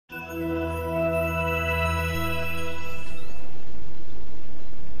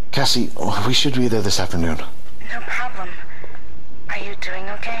Cassie, we should be there this afternoon. No problem. Are you doing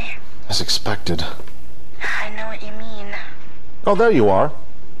okay? As expected. I know what you mean. Oh, there you are.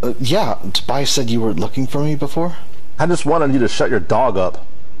 Yeah, Tobias said you were looking for me before? I just wanted you to shut your dog up.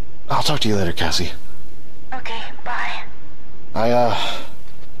 I'll talk to you later, Cassie. Okay, bye.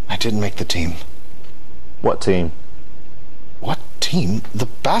 I didn't make the team. What team? What team? The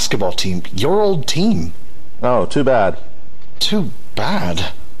basketball team. Your old team. Oh, too bad. Too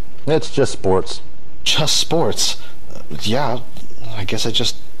bad? It's just sports. Just sports? Yeah, I guess I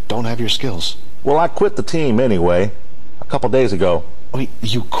just don't have your skills. Well, I quit the team anyway, a couple days ago. Wait,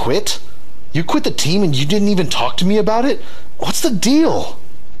 you quit? You quit the team and you didn't even talk to me about it? What's the deal?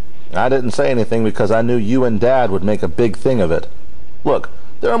 I didn't say anything because I knew you and Dad would make a big thing of it. Look,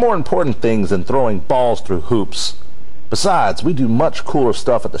 there are more important things than throwing balls through hoops. Besides, we do much cooler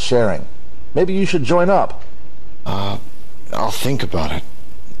stuff at the sharing. Maybe you should join up. I'll think about it.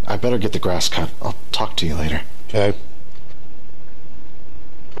 I better get the grass cut. I'll talk to you later. Okay.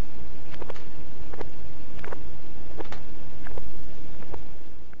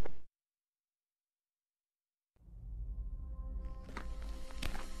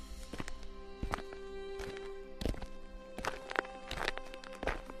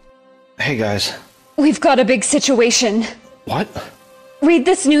 Hey guys. We've got a big situation. What? Read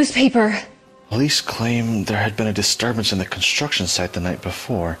this newspaper. Police claim there had been a disturbance in the construction site the night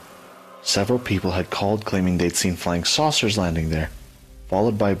before. Several people had called claiming they'd seen flying saucers landing there,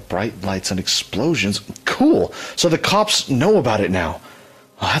 followed by bright lights and explosions. Cool! So the cops know about it now.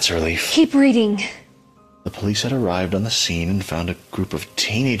 Oh, that's a relief. Keep reading. The police had arrived on the scene and found a group of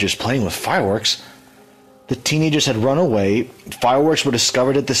teenagers playing with fireworks. The teenagers had run away, fireworks were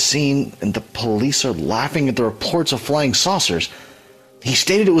discovered at the scene, and the police are laughing at the reports of flying saucers. He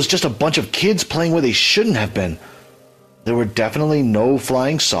stated it was just a bunch of kids playing where they shouldn't have been. There were definitely no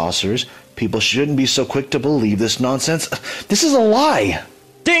flying saucers. People shouldn't be so quick to believe this nonsense. This is a lie!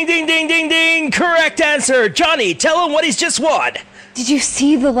 Ding, ding, ding, ding, ding! Correct answer! Johnny, tell him what he's just won! Did you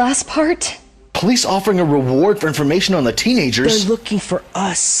see the last part? Police offering a reward for information on the teenagers? They're looking for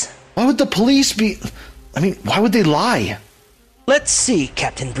us. Why would the police be... why would they lie? Let's see,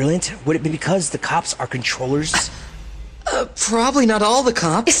 Captain Brilliant. Would it be because the cops are controllers? Probably not all the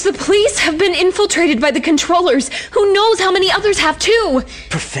cops. The police have been infiltrated by the controllers. Who knows how many others have too?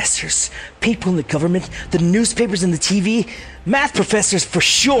 Professors, people in the government, the newspapers and the TV, math professors for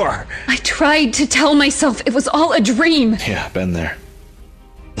sure. I tried to tell myself it was all a dream. Yeah, been there.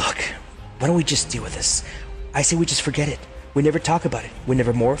 Look, why don't we just deal with this? I say we just forget it. We never talk about it. We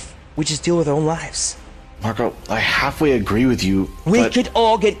never morph. We just deal with our own lives. Marco, I halfway agree with you, We could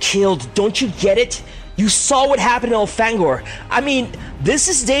all get killed, don't you get it? You saw what happened in Elfangor. I mean, this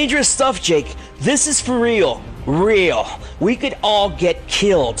is dangerous stuff, Jake. This is for real. Real. We could all get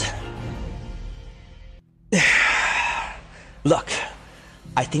killed. Look,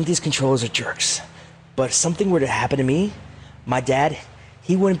 I think these controllers are jerks. But if something were to happen to me, my dad,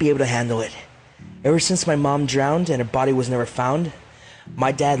 he wouldn't be able to handle it. Ever since my mom drowned and her body was never found,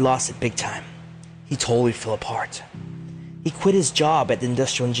 my dad lost it big time. He totally fell apart. He quit his job at the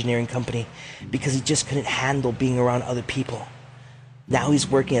industrial engineering company because he just couldn't handle being around other people. Now he's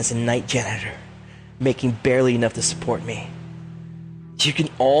working as a night janitor, making barely enough to support me. You can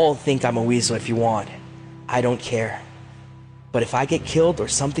all think I'm a weasel if you want. I don't care. But if I get killed or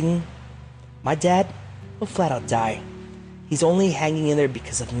something, my dad will flat out die. He's only hanging in there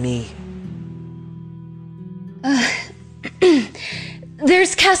because of me.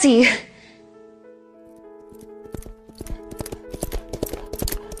 There's Cassie.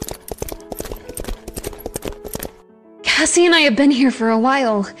 Cassie and I have been here for a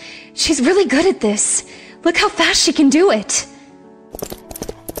while. She's really good at this. Look how fast she can do it.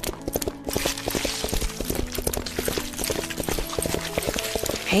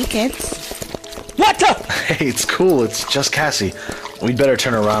 Hey, kids. What the? Hey, it's cool. It's just Cassie. We'd better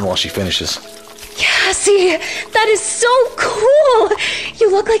turn her around while she finishes. Cassie, that is so cool!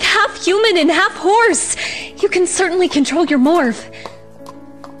 You look like half human and half horse. You can certainly control your morph.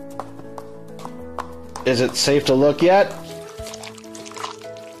 Is it safe to look yet?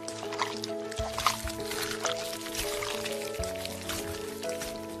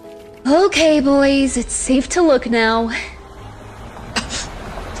 Okay, boys, it's safe to look now.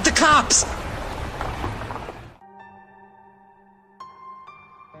 The cops!